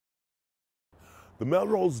The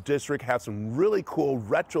Melrose District has some really cool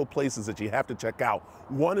retro places that you have to check out.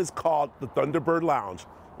 One is called the Thunderbird Lounge.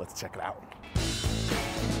 Let's check it out.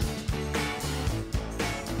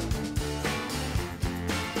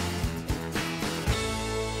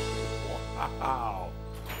 Wow.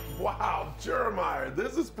 Wow, Jeremiah,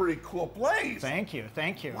 this is a pretty cool place. Thank you,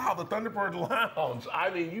 thank you. Wow, the Thunderbird Lounge.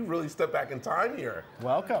 I mean, you really stepped back in time here.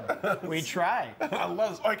 Welcome. We try. I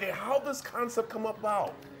love this. Okay, how did this concept come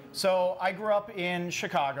about? So I grew up in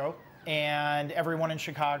Chicago, and everyone in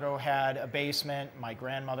Chicago had a basement. My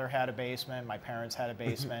grandmother had a basement. My parents had a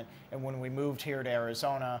basement. And when we moved here to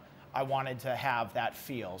Arizona, I wanted to have that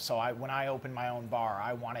feel. So when I opened my own bar,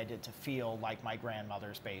 I wanted it to feel like my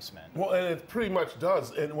grandmother's basement. Well, and it pretty much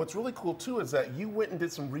does. And what's really cool, too, is that you went and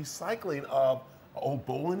did some recycling of an old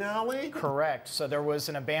bowling alley? Correct. So there was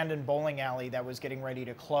an abandoned bowling alley that was getting ready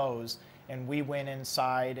to close, and we went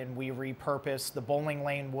inside and we repurposed the bowling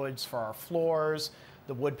lane woods for our floors,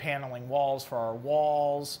 the wood paneling walls for our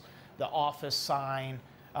walls, the office sign.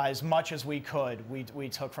 As much as we could, we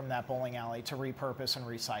took from that bowling alley to repurpose and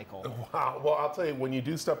recycle. Wow. Well, I'll tell you, when you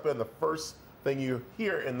do step in, the first thing you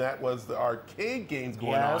hear, and that was the arcade games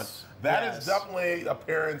going on. That is definitely a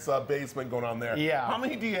parent's basement going on there. Yeah. How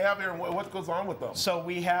many do you have here, and what goes on with them? So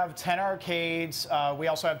we have 10 arcades. We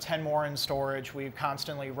also have 10 more in storage. We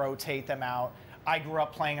constantly rotate them out. I grew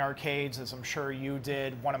up playing arcades, as I'm sure you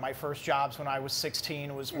did. One of my first jobs when I was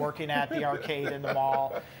 16 was working at the arcade in the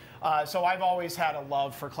mall. So I've always had a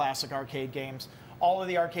love for classic arcade games. All of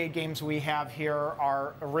the arcade games we have here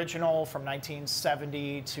are original from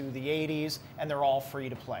 1970 to the 80s, and they're all free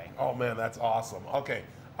to play. Oh, man, that's awesome. Okay,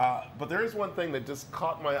 but there is one thing that just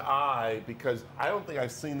caught my eye, because I don't think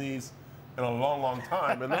I've seen these in a long, long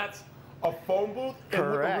time, and that's a phone booth with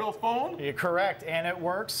a real phone? You're correct, and it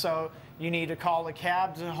works. So you need to call a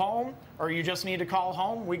cab to home, or you just need to call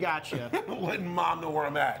home, we got you. Letting mom know where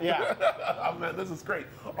I'm at. Yeah. Oh, man, this is great.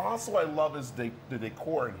 Also, I love is the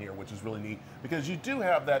decor in here, which is really neat, because you do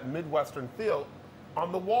have that Midwestern feel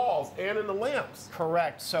on the walls and in the lamps.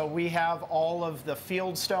 Correct. So we have all of the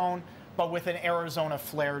fieldstone, but with an Arizona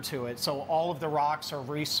flair to it. So all of the rocks are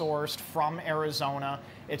resourced from Arizona.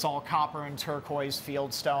 It's all copper and turquoise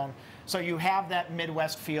fieldstone. So you have that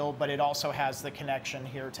Midwest feel, but it also has the connection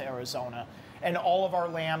here to Arizona. And all of our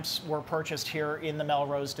lamps were purchased here in the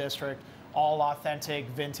Melrose District, all authentic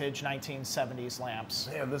vintage 1970s lamps.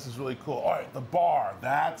 Man, this is really cool. All right, the bar,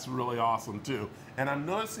 that's really awesome too. And I'm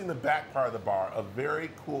noticing the back part of the bar, a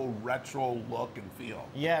very cool retro look and feel.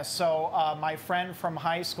 Yes, so my friend from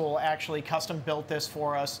high school actually custom built this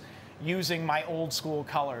for us using my old school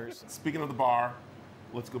colors. Speaking of the bar,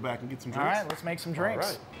 let's go back and get some drinks. All right, let's make some drinks.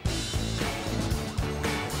 All right.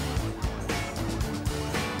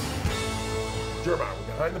 Jeremiah, we're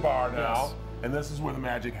behind the bar now. Yes. And this is where the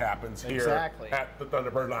magic happens here at the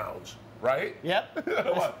Thunderbird Lounge, right? Yep.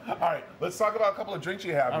 All right, let's talk about a couple of drinks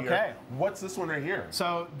you have here. Okay. What's this one right here?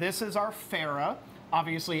 So this is our Farah.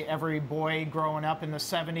 Obviously, every boy growing up in the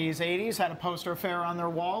 70s, 80s had a poster of Farah on their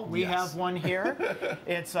wall. We have one here.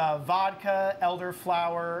 It's vodka,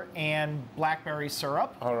 elderflower, and blackberry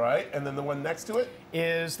syrup. All right, and then the one next to it?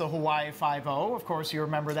 Is the Hawaii Five-0. Of course, you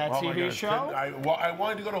remember that TV show. I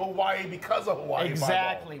wanted to go to Hawaii because of Hawaii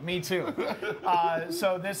Exactly, me too.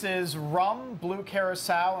 So this is rum, blue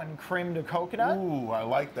curacao, and creme de coconut. Ooh, I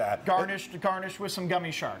like that. Garnished with some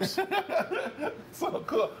gummy sharks. So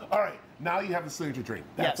cool. All right, now you have the signature drink.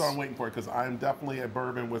 That's what I'm waiting for, because I'm definitely a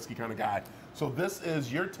bourbon whiskey kind of guy. So this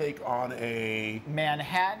is your take on a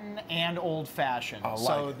Manhattan and old fashioned.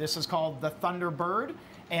 So this is called the Thunderbird,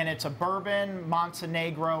 and it's a bourbon,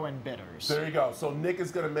 Montenegro, and bitters. There you go. So Nick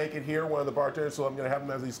is going to make it here, one of the bartenders, so I'm going to have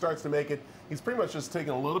him as he starts to make it. He's pretty much just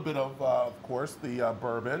taking a little bit of course, the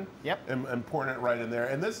bourbon and pouring it right in there.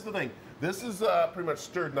 And this is the thing. This is pretty much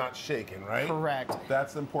stirred, not shaken, right? Correct.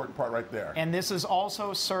 That's the important part right there. And this is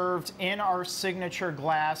also served in our signature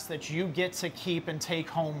glass that you get to keep and take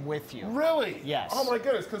home with you. Really? Yes. Oh my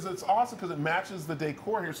goodness, because it's awesome, because it matches the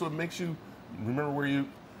decor here, so it makes you remember where you...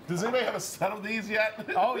 Does anybody have a set of these yet?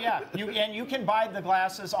 Oh yeah, you can buy the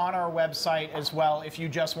glasses on our website as well if you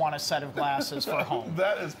just want a set of glasses for home.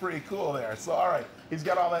 That is pretty cool there. So all right, he's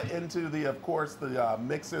got all that into the, of course, the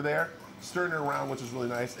mixer there, stirring it around, which is really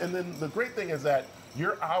nice. And then the great thing is that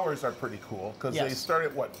your hours are pretty cool, because they start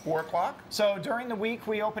at what, 4 o'clock? So during the week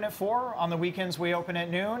we open at 4. On the weekends we open at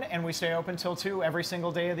noon, and we stay open till 2 every single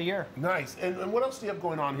day of the year. Nice. And what else do you have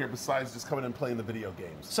going on here besides just coming and playing the video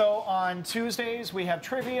games? So on Tuesdays we have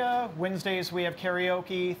trivia, Wednesdays we have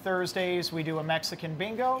karaoke, Thursdays we do a Mexican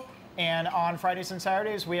bingo, And on Fridays and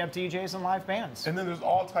Saturdays, we have DJs and live bands. And then there's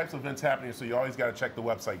all types of events happening, so you always got to check the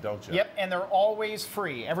website, don't you? Yep, and they're always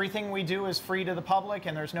free. Everything we do is free to the public,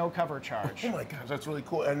 and there's no cover charge. Oh my gosh, that's really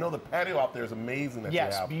cool. I know the patio out there is amazing that you have.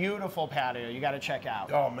 Yes, beautiful patio. You got to check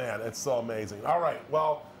out. Oh man, it's so amazing. All right,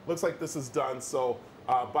 well, looks like this is done. So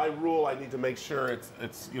by rule, I need to make sure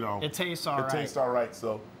it's you know. It tastes all right. It tastes all right.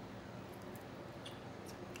 So.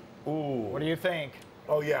 Ooh. What do you think?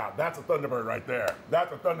 Oh yeah, that's a Thunderbird right there.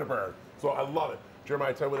 That's a Thunderbird. So I love it.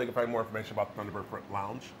 Jeremiah, tell me where they can find more information about the Thunderbird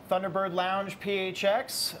Lounge. Thunderbird Lounge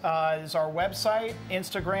PHX is our website,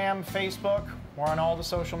 Instagram, Facebook. We're on all the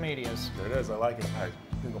social medias. There it is. I like it. All right,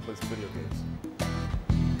 I'm gonna go play some video games.